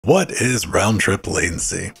What is round-trip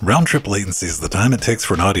latency? Round-trip latency is the time it takes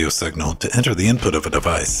for an audio signal to enter the input of a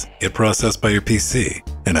device, get processed by your PC,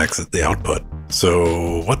 and exit the output.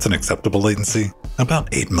 So what's an acceptable latency? About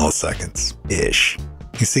 8 milliseconds-ish.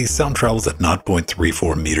 You see, sound travels at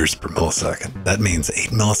 0.34 meters per millisecond. That means 8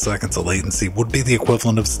 milliseconds of latency would be the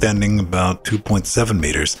equivalent of standing about 2.7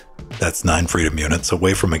 meters, that's 9 freedom units,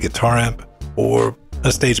 away from a guitar amp or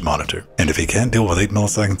a stage monitor. And if you can't deal with 8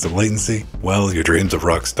 milliseconds of latency, well, your dreams of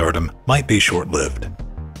rock stardom might be short-lived.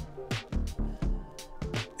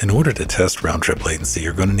 In order to test round-trip latency,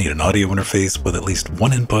 you're going to need an audio interface with at least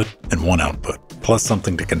one input and one output, plus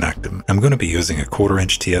something to connect them. I'm going to be using a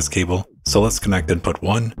 1/4-inch TS cable, so let's connect input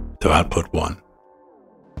 1 to output 1.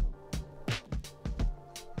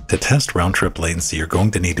 To test round-trip latency, you're going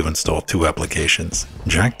to need to install two applications,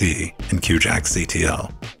 Qjackctl and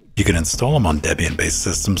Qjackctl. You can install them on Debian-based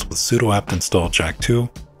systems with sudo apt install jack2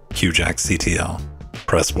 Qjackctl.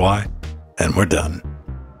 Press Y, and we're done.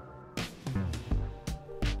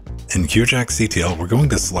 In Qjackctl, we're going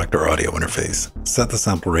to select our audio interface, set the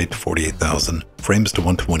sample rate to 48,000, frames to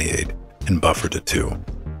 128, and buffer to 2.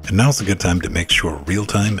 And now's a good time to make sure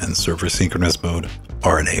real-time and server synchronous mode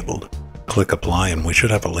are enabled. Click Apply and we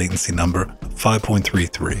should have a latency number of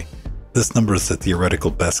 5.33. This number is the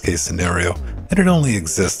theoretical best-case scenario, and it only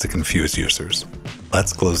exists to confuse users.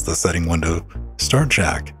 Let's close the setting window, start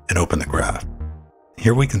Jack, and open the graph.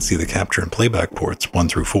 Here we can see the capture and playback ports 1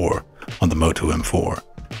 through 4 on the Moto M4.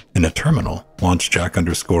 In a terminal, launch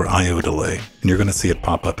Jack_IO delay, and you're going to see it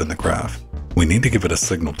pop up in the graph. We need to give it a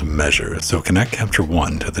signal to measure, so connect capture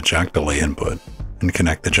 1 to the Jack delay input, and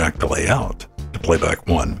connect the Jack delay out to playback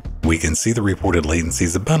 1. We can see the reported latency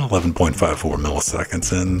is about 11.54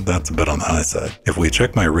 milliseconds, and that's a bit on the high side. If we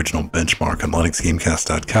check my original benchmark on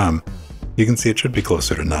LinuxGamecast.com, you can see it should be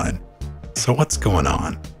closer to 9. So what's going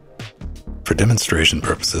on? For demonstration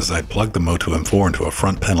purposes, I plugged the Moto M4 into a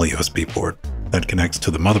front panel USB port that connects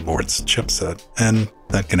to the motherboard's chipset, and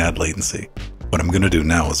that can add latency. What I'm going to do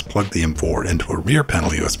now is plug the M4 into a rear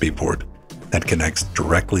panel USB port that connects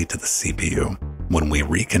directly to the CPU. When we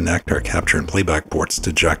reconnect our capture and playback ports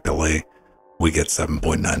to Jack delay, we get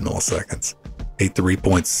 7.9 milliseconds, a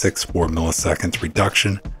 3.64 milliseconds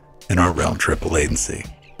reduction in our round-trip latency.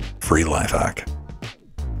 Free life hack.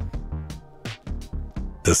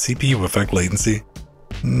 Does CPU affect latency?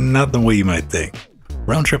 Not the way you might think.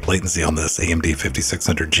 Round-trip latency on this AMD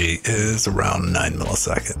 5600G is around 9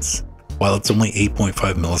 milliseconds, while it's only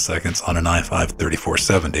 8.5 milliseconds on an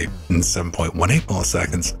i5-3470 and 7.18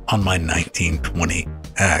 milliseconds on my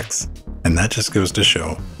 1920X. And that just goes to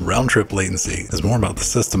show round-trip latency is more about the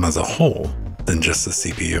system as a whole than just the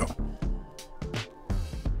CPU.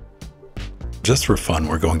 Just for fun,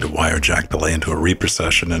 we're going to wire Jack delay into a Reaper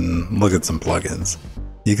session and look at some plugins.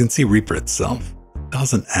 You can see Reaper itself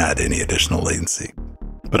doesn't add any additional latency.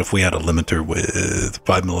 But if we add a limiter with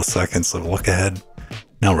 5 milliseconds of look ahead,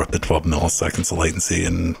 now we're up to 12 milliseconds of latency,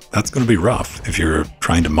 and that's going to be rough if you're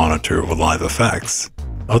trying to monitor with live effects.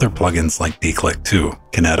 Other plugins like Qjackctl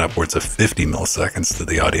can add upwards of 50 milliseconds to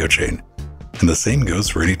the audio chain. And the same goes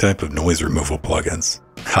for any type of noise removal plugins.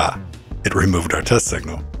 Ha! It removed our test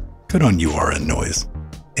signal. Good on you, RN Noise.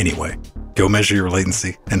 Anyway, go measure your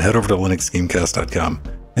latency and head over to LinuxGamecast.com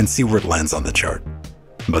and see where it lands on the chart.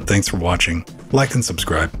 But thanks for watching. Like and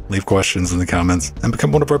subscribe, leave questions in the comments, and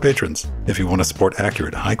become one of our patrons if you want to support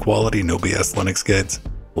accurate, high-quality, no BS Linux guides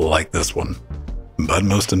like this one. But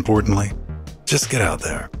most importantly, just get out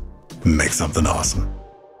there and make something awesome.